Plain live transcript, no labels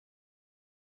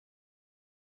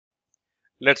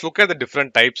Let's look at the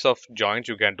different types of joins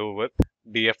you can do with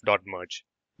df.merge.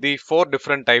 The four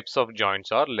different types of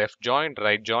joins are left join,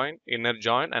 right join, inner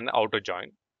join, and outer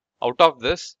join. Out of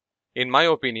this, in my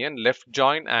opinion, left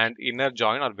join and inner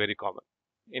join are very common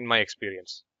in my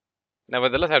experience.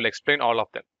 Nevertheless, I will explain all of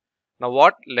them. Now,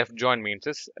 what left join means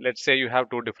is, let's say you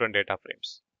have two different data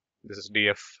frames. This is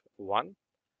df1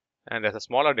 and there's a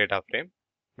smaller data frame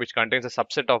which contains a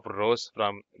subset of rows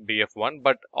from df1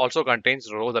 but also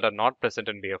contains rows that are not present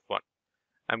in df1.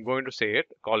 I'm going to say it,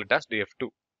 call it as df2.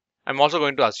 I'm also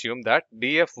going to assume that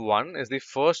df1 is the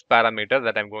first parameter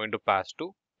that I'm going to pass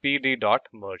to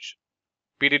pd.merge.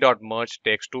 pd.merge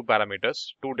takes two parameters,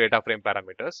 two data frame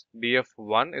parameters.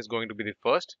 df1 is going to be the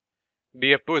first,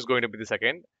 df2 is going to be the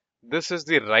second. This is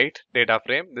the right data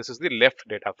frame, this is the left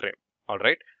data frame.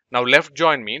 Alright. Now left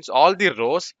join means all the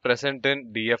rows present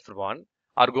in df1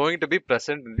 are going to be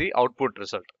present in the output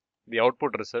result. The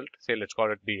output result, say let's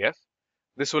call it df.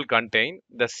 This will contain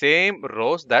the same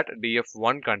rows that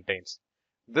df1 contains.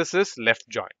 This is left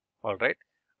join. Alright.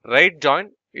 Right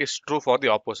join is true for the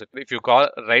opposite. If you call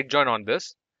right join on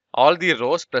this, all the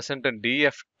rows present in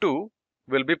df2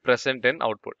 will be present in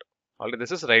output. Alright,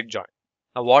 this is right join.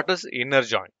 Now what is inner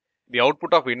join? The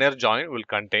output of inner join will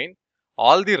contain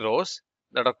all the rows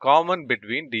that are common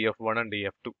between df1 and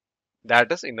df2.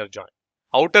 That is inner join.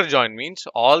 Outer join means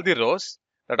all the rows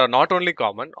that are not only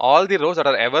common, all the rows that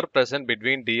are ever present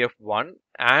between df1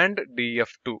 and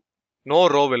df2. No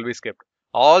row will be skipped.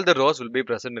 All the rows will be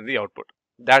present in the output.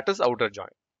 That is outer join.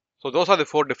 So those are the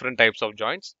four different types of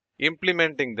joins.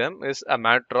 Implementing them is a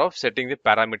matter of setting the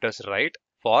parameters right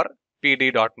for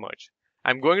pd.merge.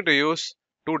 I'm going to use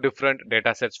two different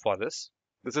data sets for this.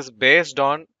 This is based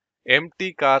on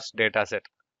empty cars dataset.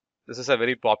 This is a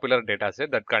very popular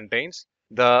dataset that contains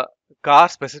the car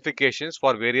specifications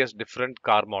for various different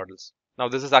car models. Now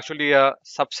this is actually a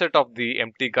subset of the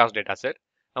empty cars dataset.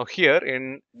 Now here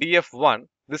in df1,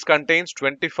 this contains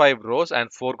 25 rows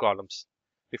and 4 columns.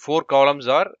 The 4 columns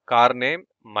are car name,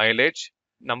 mileage,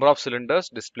 number of cylinders,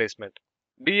 displacement.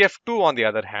 df2 on the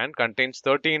other hand contains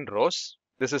 13 rows.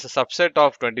 This is a subset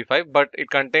of 25, but it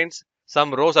contains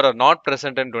some rows that are not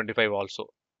present in 25 also.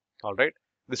 Alright.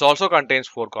 This also contains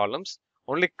 4 columns.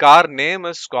 Only car name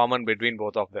is common between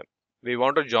both of them. We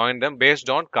want to join them based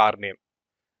on car name.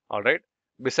 Alright.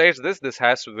 Besides this, this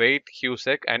has weight, hue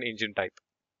sec, and engine type.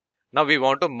 Now we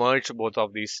want to merge both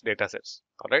of these datasets.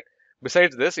 Alright.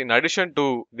 Besides this, in addition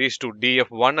to these two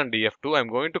df1 and df2, I'm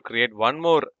going to create one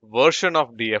more version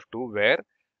of df2 where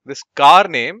this car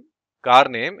name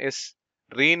is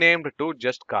renamed to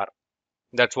just car.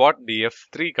 That's what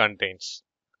df3 contains.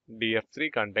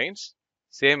 df3 contains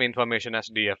same information as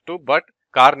df2, but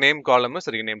car name column is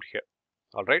renamed here.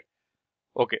 Alright.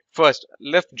 Okay, first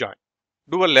left join.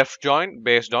 Do a left join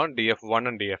based on df1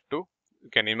 and df2. You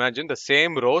can imagine the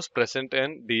same rows present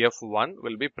in df1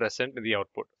 will be present in the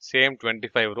output. Same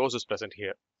 25 rows is present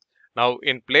here. Now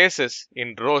in places,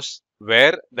 in rows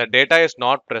where the data is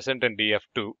not present in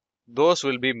df2, those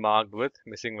will be marked with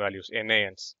missing values,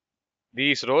 NaNs.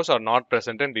 These rows are not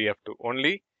present in df2.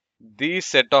 Only these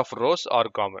set of rows are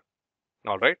common.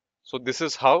 Alright. So this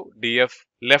is how df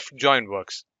left join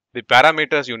works. The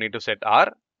parameters you need to set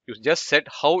are, you just set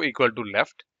how equal to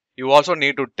left. You also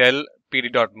need to tell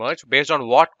pd.merge based on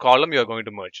what column you are going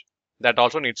to merge. That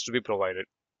also needs to be provided.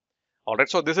 Alright.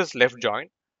 So this is left join.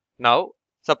 Now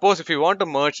suppose if you want to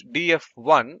merge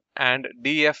df1 and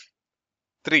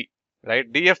df3,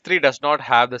 right? df3 does not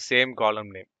have the same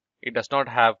column name. It does not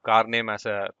have car name as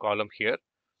a column here.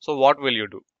 So what will you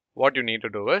do? What you need to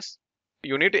do is,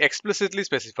 you need to explicitly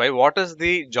specify what is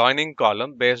the joining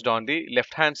column based on the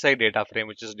left hand side data frame,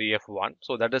 which is df1.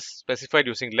 So that is specified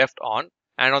using left on,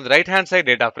 and on the right hand side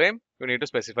data frame you need to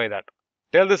specify that.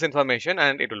 Tell this information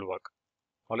and it will work.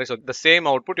 Alright, so the same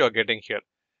output you are getting here.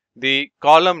 The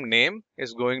column name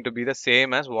is going to be the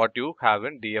same as what you have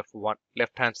in df1,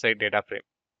 left hand side data frame.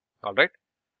 Alright.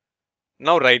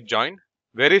 Now right join,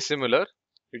 very similar.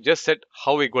 You just set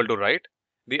how equal to right.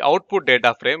 The output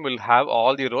data frame will have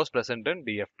all the rows present in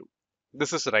df2.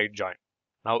 This is right join.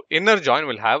 Now inner join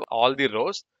will have all the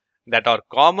rows that are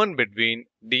common between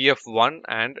df1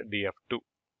 and df2.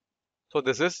 So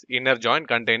this is inner join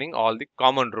containing all the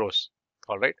common rows.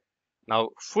 Alright.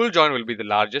 Now full join will be the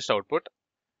largest output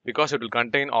because it will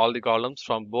contain all the columns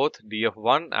from both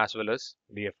df1 as well as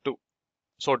df2.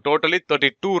 So totally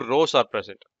 32 rows are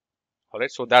present.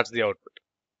 Alright, so that's the output.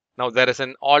 Now there is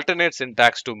an alternate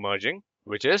syntax to merging,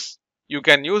 which is you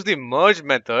can use the merge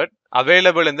method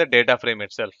available in the data frame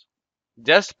itself.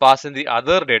 Just pass in the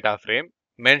other data frame,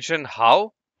 mention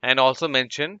how, and also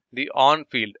mention the on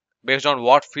field based on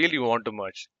what field you want to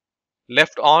merge.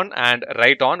 left on and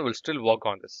right on will still work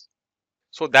on this.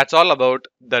 So that's all about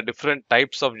the different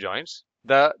types of joins.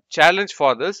 The challenge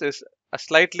for this is a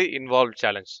slightly involved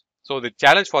challenge. So the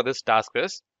challenge for this task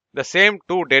is the same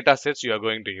two data sets you are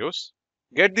going to use.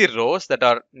 Get the rows that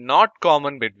are not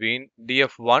common between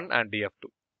df1 and df2.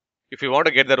 If you want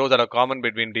to get the rows that are common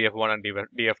between df1 and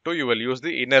df2, you will use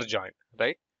the inner join,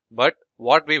 right? But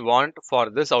what we want for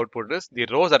this output is the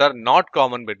rows that are not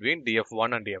common between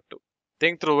df1 and df2.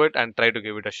 Think through it and try to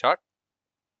give it a shot.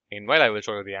 Meanwhile, I will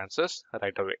show you the answers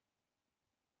right away.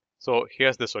 So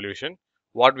here's the solution.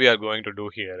 What we are going to do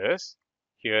here is,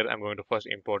 here I'm going to first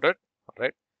import it,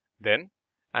 alright? Then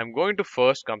I'm going to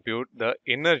first compute the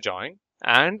inner join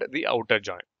and the outer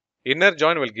join. Inner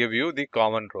join will give you the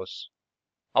common rows.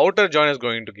 Outer join is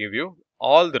going to give you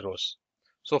all the rows.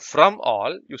 So from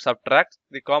all, you subtract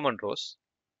the common rows.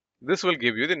 This will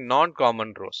give you the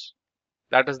non-common rows.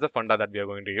 That is the funda that we are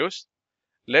going to use.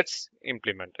 Let's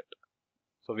implement it.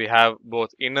 So we have both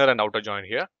inner and outer join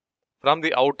here. From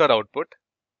the outer output,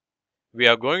 we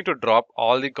are going to drop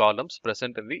all the columns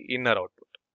present in the inner output.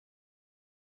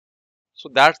 So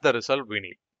that's the result we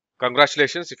need.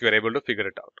 Congratulations if you are able to figure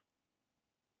it out.